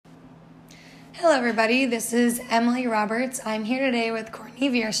Hello everybody, this is Emily Roberts. I'm here today with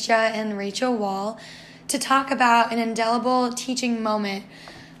Courtney Vierstra and Rachel Wall to talk about an indelible teaching moment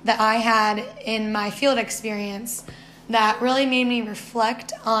that I had in my field experience that really made me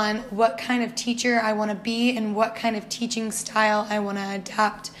reflect on what kind of teacher I want to be and what kind of teaching style I want to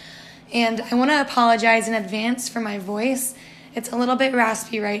adapt. And I want to apologize in advance for my voice. It's a little bit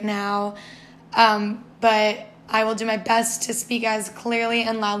raspy right now, but I will do my best to speak as clearly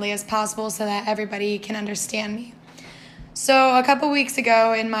and loudly as possible so that everybody can understand me. So a couple weeks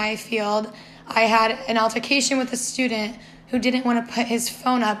ago in my field, I had an altercation with a student who didn't want to put his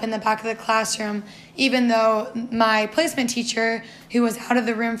phone up in the back of the classroom, even though my placement teacher, who was out of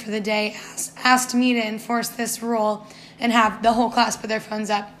the room for the day, asked me to enforce this rule and have the whole class put their phones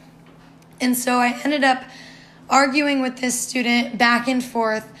up. And so I ended up arguing with this student back and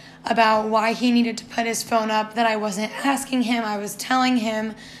forth about why he needed to put his phone up, that I wasn't asking him, I was telling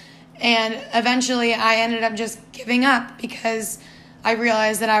him, and eventually I ended up just giving up because I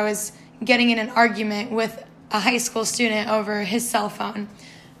realized that I was getting in an argument with a high school student over his cell phone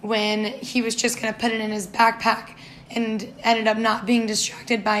when he was just going to put it in his backpack and ended up not being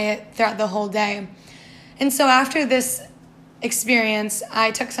distracted by it throughout the whole day. And so after this experience, I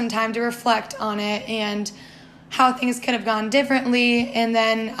took some time to reflect on it and how things could have gone differently, and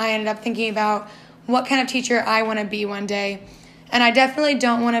then I ended up thinking about what kind of teacher I want to be one day. And I definitely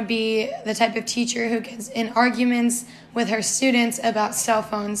don't want to be the type of teacher who gets in arguments with her students about cell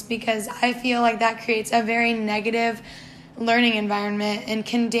phones, because I feel like that creates a very negative learning environment and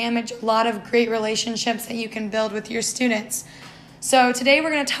can damage a lot of great relationships that you can build with your students. So today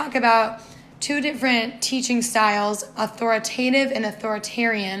we're going to talk about two different teaching styles, authoritative and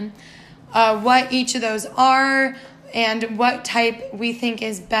authoritarian, what each of those are, and what type we think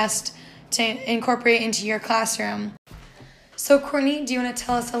is best to incorporate into your classroom. So Courtney, do you want to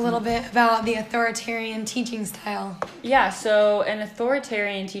tell us a little bit about the authoritarian teaching style? Yeah, so an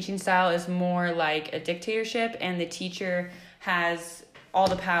authoritarian teaching style is more like a dictatorship, and the teacher has all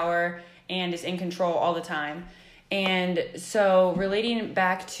the power and is in control all the time. And so relating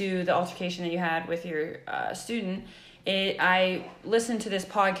back to the altercation that you had with your student, I listened to this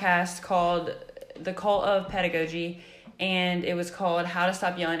podcast called The Cult of Pedagogy, and it was called How to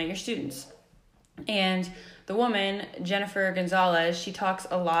Stop Yelling at Your Students. And the woman, Jennifer Gonzalez, she talks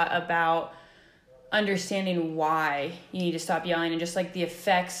a lot about understanding why you need to stop yelling and just like the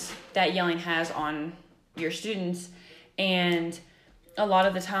effects that yelling has on your students. And a lot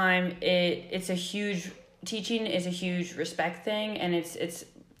of the time teaching is a huge respect thing, and it's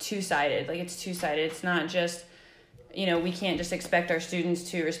two-sided. Like, it's two-sided. It's not just, we can't just expect our students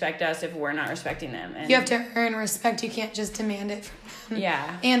to respect us if we're not respecting them. And you have to earn respect. You can't just demand it from them.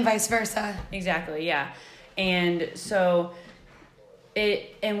 Yeah. And vice versa. Exactly, yeah. And so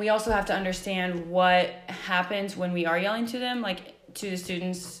and we also have to understand what happens when we are yelling to them, like to the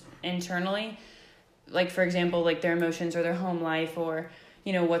students internally. Like, for example, like their emotions or their home life or,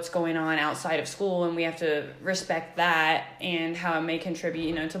 what's going on outside of school, and we have to respect that and how it may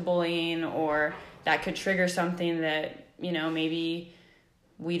contribute, to bullying, or that could trigger something that, maybe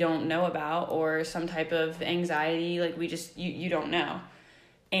we don't know about, or some type of anxiety, like we just, you don't know.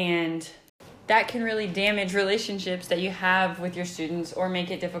 And that can really damage relationships that you have with your students, or make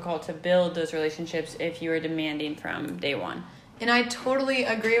it difficult to build those relationships if you are demanding from day one. And I totally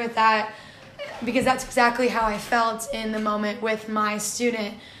agree with that, because that's exactly how I felt in the moment with my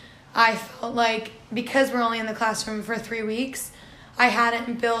student. I felt like because we're only in the classroom for 3 weeks, I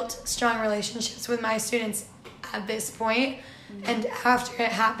hadn't built strong relationships with my students at this point. Mm-hmm. And after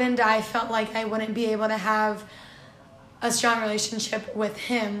it happened, I felt like I wouldn't be able to have a strong relationship with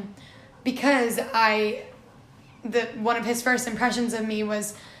him, because one of his first impressions of me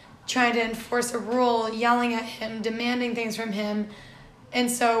was trying to enforce a rule, yelling at him, demanding things from him. And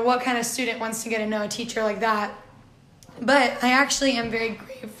so what kind of student wants to get to know a teacher like that? But I actually am very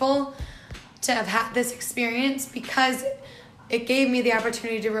grateful to have had this experience, because it gave me the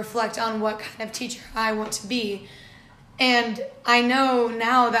opportunity to reflect on what kind of teacher I want to be. And I know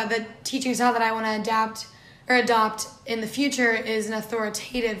now that the teaching style that I want to adopt in the future is an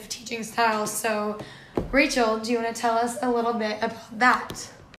authoritative teaching style. So Rachel, do you want to tell us a little bit about that?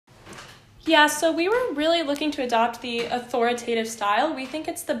 Yeah, so we were really looking to adopt the authoritative style. We think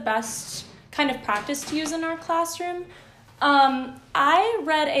it's the best kind of practice to use in our classroom. I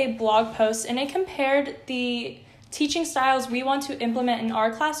read a blog post, and it compared the teaching styles we want to implement in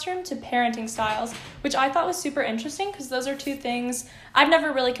our classroom to parenting styles, which I thought was super interesting, because those are two things. I've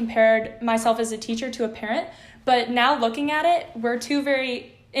never really compared myself as a teacher to a parent, but now looking at it, we're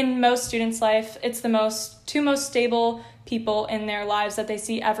in most students' life, it's the two most stable people in their lives that they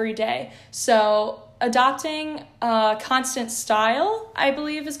see every day. So adopting a constant style, I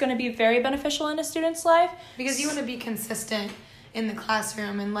believe, is going to be very beneficial in a student's life. Because you want to be consistent in the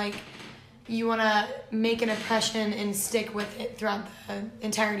classroom, and like you want to make an impression and stick with it throughout the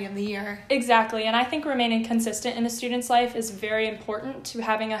entirety of the year. Exactly, and I think remaining consistent in a student's life is very important to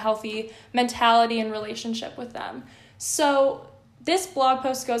having a healthy mentality and relationship with them. So this blog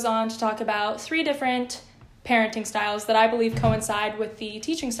post goes on to talk about 3 different parenting styles that I believe coincide with the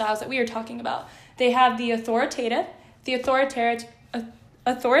teaching styles that we are talking about. They have the authoritative, the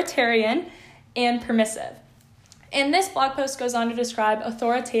authoritarian, and permissive. And this blog post goes on to describe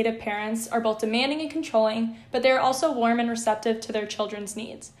authoritative parents are both demanding and controlling, but they are also warm and receptive to their children's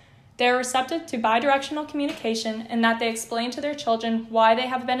needs. They are receptive to bidirectional communication in that they explain to their children why they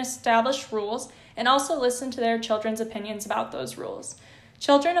have been established rules and also listen to their children's opinions about those rules.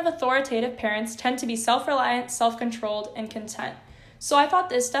 Children of authoritative parents tend to be self-reliant, self-controlled, and content. So I thought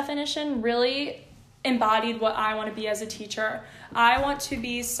this definition really embodied what I want to be as a teacher. I want to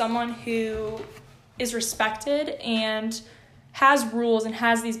be someone who is respected and has rules and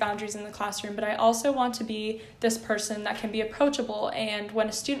has these boundaries in the classroom, but I also want to be this person that can be approachable, and when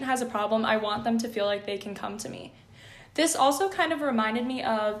a student has a problem, I want them to feel like they can come to me. This also kind of reminded me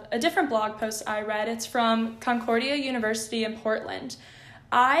of a different blog post I read. It's from Concordia University in Portland.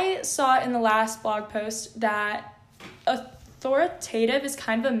 I saw in the last blog post that authoritative is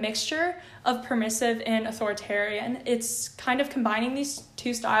kind of a mixture of permissive and authoritarian. It's kind of combining these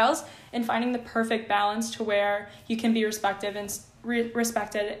 2 styles and finding the perfect balance to where you can be respected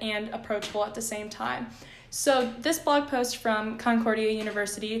and approachable at the same time. So this blog post from Concordia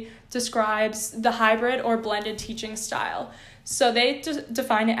University describes the hybrid or blended teaching style. So they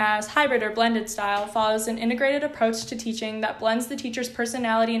define it as hybrid or blended style follows an integrated approach to teaching that blends the teacher's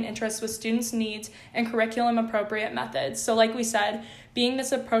personality and interests with students' needs and curriculum-appropriate methods. So like we said, being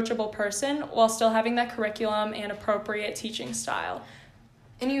this approachable person while still having that curriculum and appropriate teaching style.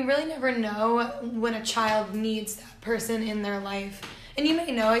 And you really never know when a child needs that person in their life. And you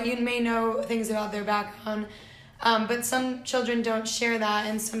may know it, you may know things about their background, but some children don't share that,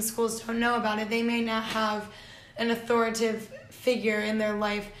 and some schools don't know about it. They may not have an authoritative figure in their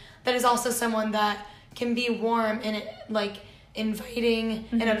life that is also someone that can be warm and like inviting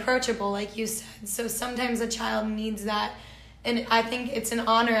and approachable, like you said. So sometimes a child needs that, and I think it's an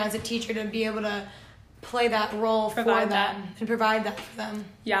honor as a teacher to be able to play that role for them and provide that for them.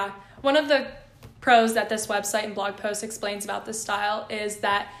 Yeah. One of the pros that this website and blog post explains about this style is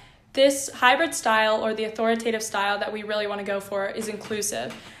that this hybrid style, or the authoritative style that we really want to go for, is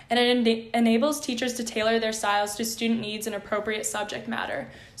inclusive, and it enables teachers to tailor their styles to student needs and appropriate subject matter.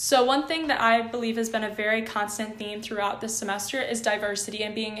 So one thing that I believe has been a very constant theme throughout this semester is diversity,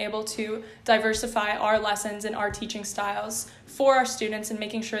 and being able to diversify our lessons and our teaching styles for our students and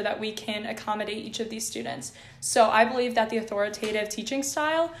making sure that we can accommodate each of these students. So I believe that the authoritative teaching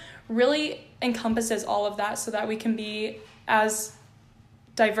style really encompasses all of that so that we can be as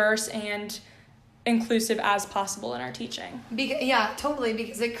diverse and inclusive as possible in our teaching. Yeah, totally,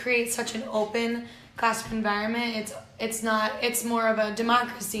 because it creates such an open classroom environment. It's more of a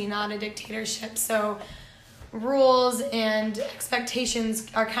democracy, not a dictatorship. So rules and expectations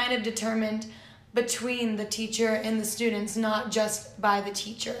are kind of determined between the teacher and the students, not just by the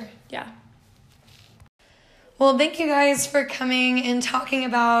teacher. Yeah. Well, thank you guys for coming and talking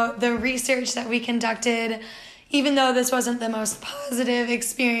about the research that we conducted. Even though this wasn't the most positive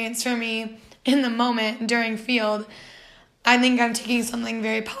experience for me in the moment during field, I think I'm taking something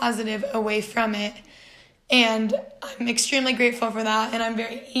very positive away from it. And I'm extremely grateful for that. And I'm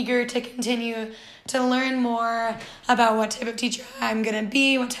very eager to continue to learn more about what type of teacher I'm going to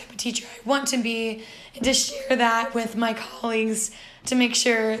be, what type of teacher I want to be, and to share that with my colleagues to make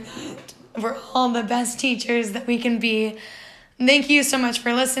sure that we're all the best teachers that we can be. Thank you so much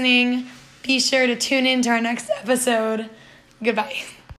for listening. Be sure to tune in to our next episode. Goodbye.